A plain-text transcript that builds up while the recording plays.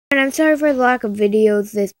I'm sorry for the lack of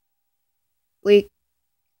videos this week.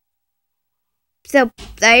 So,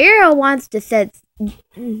 Tailow wants to set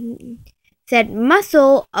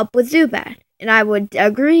muscle up with Zubat, and I would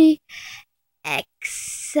agree,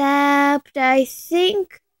 except I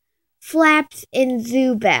think Flaps and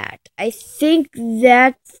Zubat. I think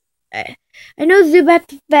that's... I know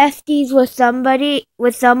Zubat's besties with some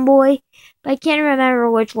boy, but I can't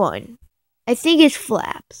remember which one. I think it's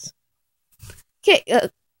Flaps. Okay,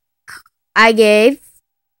 I gave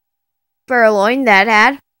Furloin that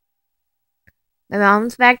hat. My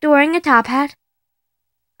mom's back to wearing a top hat.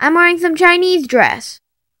 I'm wearing some Chinese dress.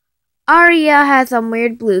 Arya has some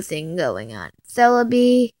weird blue thing going on.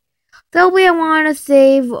 Celebi, I want to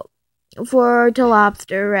save for to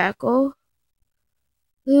Lobster Reckle.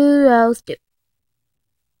 Who else do?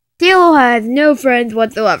 Tailow has no friends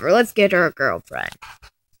whatsoever. Let's get her a girlfriend.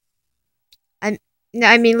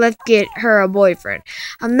 I mean, let's get her a boyfriend.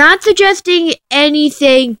 I'm not suggesting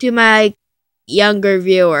anything to my younger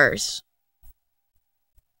viewers.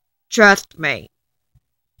 Trust me.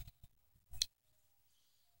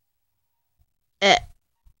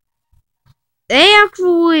 They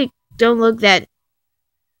actually don't look that...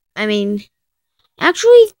 I mean,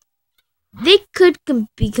 actually, they could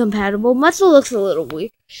be compatible. Muscle looks a little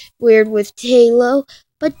weird with Tailow,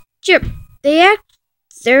 but sure,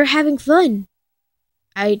 they're having fun.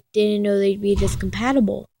 I didn't know they'd be this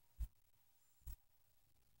compatible.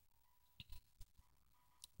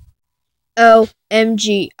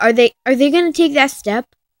 OMG. Are they gonna take that step?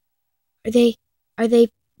 Are they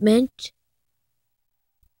meant?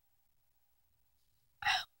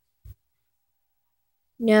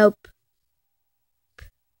 Nope.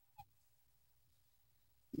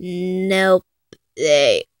 Nope.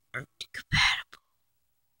 They aren't compatible.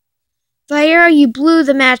 Fire, you blew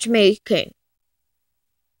the matchmaking.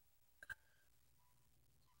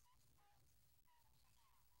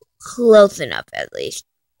 Close enough, at least.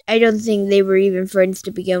 I don't think they were even friends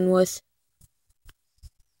to begin with.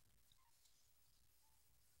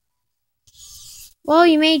 Well,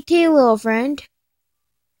 you made Tailow a friend.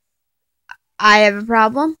 I have a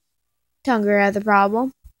problem. Tunger has a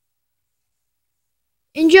problem.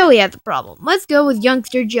 And Joey has a problem. Let's go with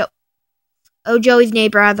youngster Joe. Oh, Joey's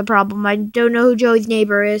neighbor has a problem. I don't know who Joey's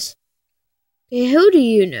neighbor is. Okay, who do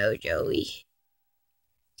you know, Joey?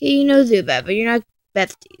 Okay, you know Zubat, but you're not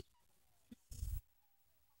besties.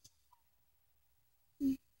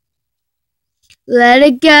 Let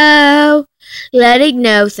it go. Let it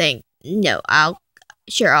no thing. No, I'll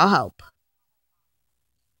help.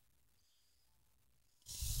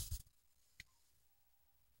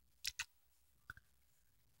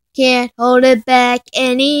 Can't hold it back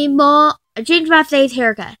anymore. I changed my face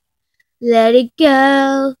haircut. Let it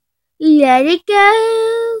go. Let it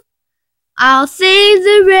go. I'll save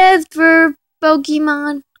the rest for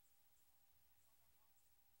Pokemon.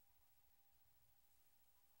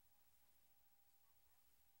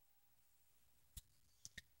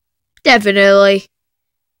 Definitely.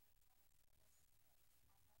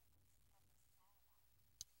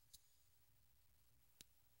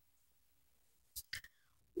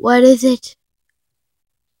 What is it?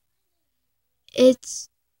 It's...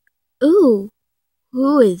 Ooh.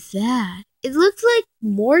 Who is that? It looks like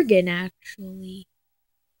Morgan, actually.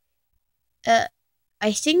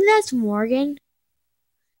 I think that's Morgan.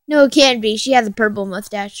 No, it can't be. She has a purple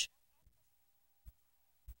mustache.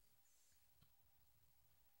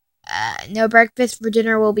 No breakfast for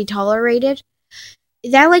dinner will be tolerated.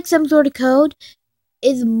 Is that like some sort of code?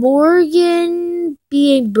 Is Morgan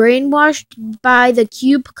being brainwashed by the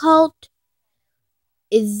Cube cult?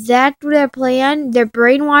 Is that their plan? They're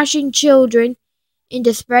brainwashing children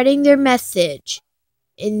into spreading their message.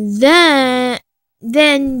 And then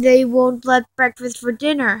they won't let breakfast for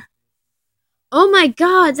dinner. Oh my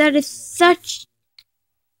god, that is such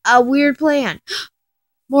a weird plan.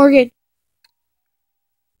 Morgan.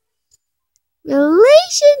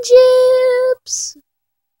 Relationships.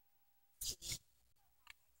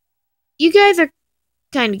 You guys are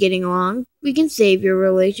kind of getting along. We can save your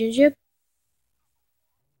relationship.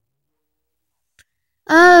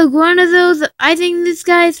 Oh, one of those. I think this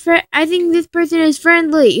person is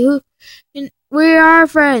friendly. And we are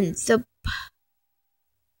friends. So,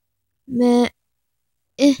 meh.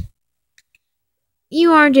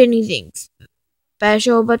 You aren't anything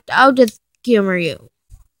special, but I'll just humor you.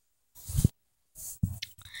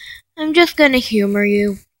 I'm just gonna humor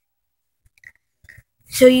you.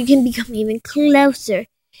 So you can become even closer.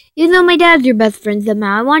 Even though my dad's your best friend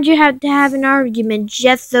somehow, I want you to have an argument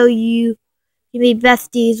just so you can be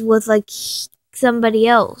besties with, like, somebody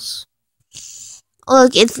else.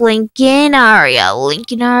 Look, it's Lincoln Aria.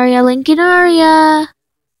 Lincoln Aria, Lincoln Aria.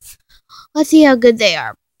 Let's see how good they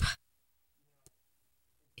are.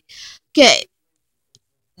 Okay.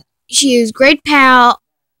 She is great pals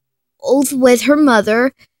with her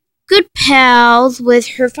mother, good pals with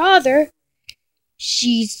her father.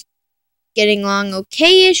 She's getting along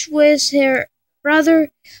okay-ish with her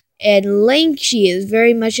brother, and Link she is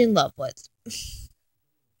very much in love with.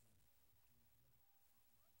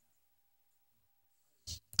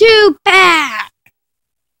 Too bad!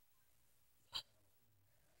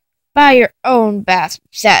 Buy your own bath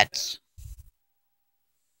sets.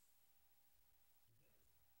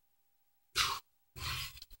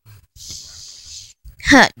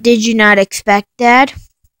 Huh, did you not expect that?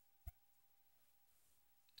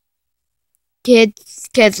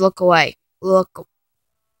 Kids, look away. Look.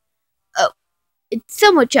 Oh, it's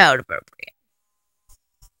somewhat child appropriate.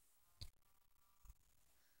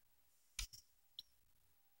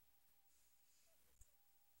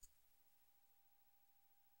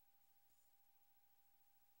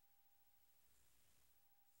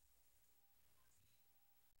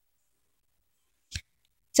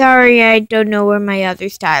 Sorry, I don't know where my other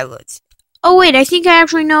stylus. Oh wait, I think I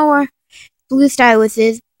actually know where blue stylus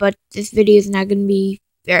is, but this video is not going to be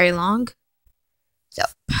very long. So,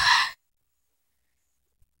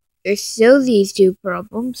 there's still these two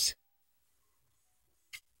problems.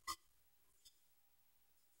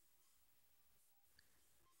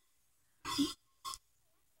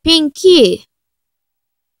 Pinky.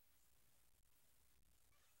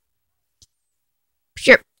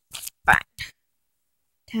 Sure, fine.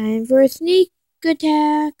 Time for a sneak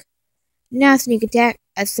attack. Now sneak attack,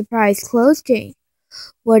 a surprise close change.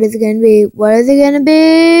 What is it gonna be? What is it gonna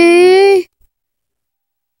be?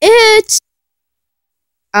 It's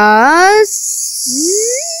a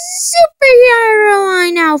superhero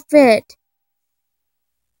line outfit.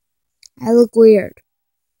 I look weird.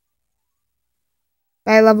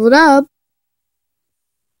 But I leveled up.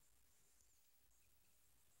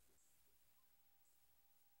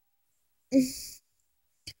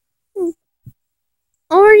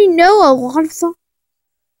 Already know a lot of songs.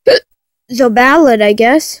 So ballad, I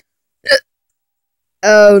guess.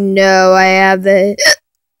 Oh no, I have the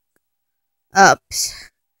ups.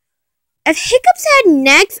 If hiccups had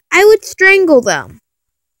necks, I would strangle them.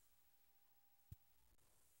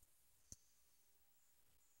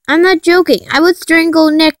 I'm not joking. I would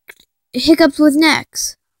strangle hiccups with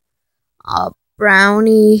necks.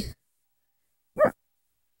 Brownie.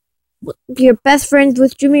 You're best friends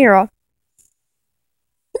with Jamira.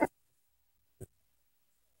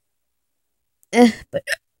 But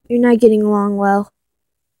you're not getting along well.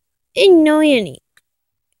 Didn't know any.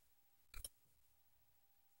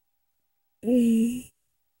 Really?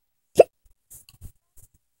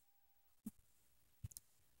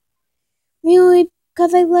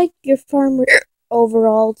 Because I like your farmer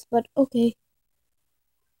overalls, but okay.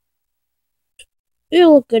 You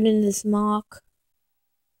look good in this mock.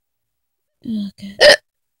 Okay.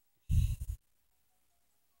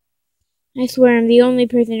 I swear I'm the only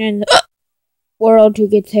person in the world who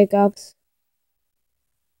gets hiccups.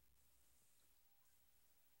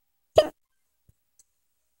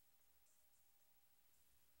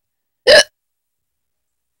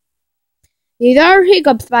 These are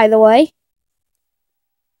hiccups, by the way.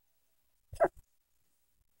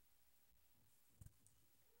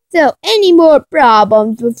 So, any more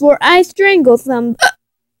problems before I strangle something?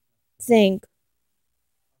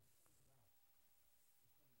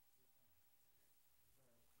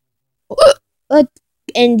 Let's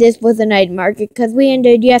end this with a night market, because we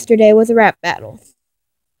ended yesterday with a rap battle.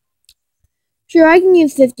 Sure, I can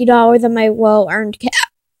use $50 on my well-earned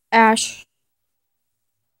cash.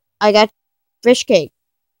 I got fish cake.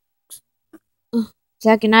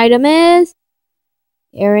 Second item is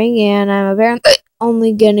herring, and I'm apparently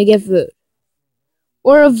only gonna get food.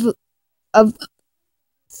 Or of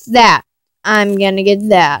that. I'm gonna get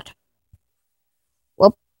that.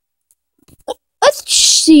 Well, let's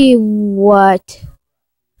see what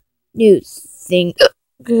new thing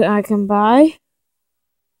I can buy.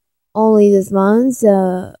 Only this month,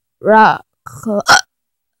 rock.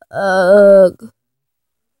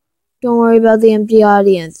 Don't worry about the empty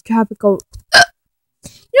audience. Tropical.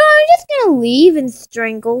 I'm just gonna leave and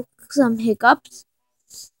strangle some hiccups.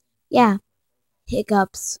 Yeah,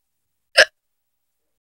 hiccups.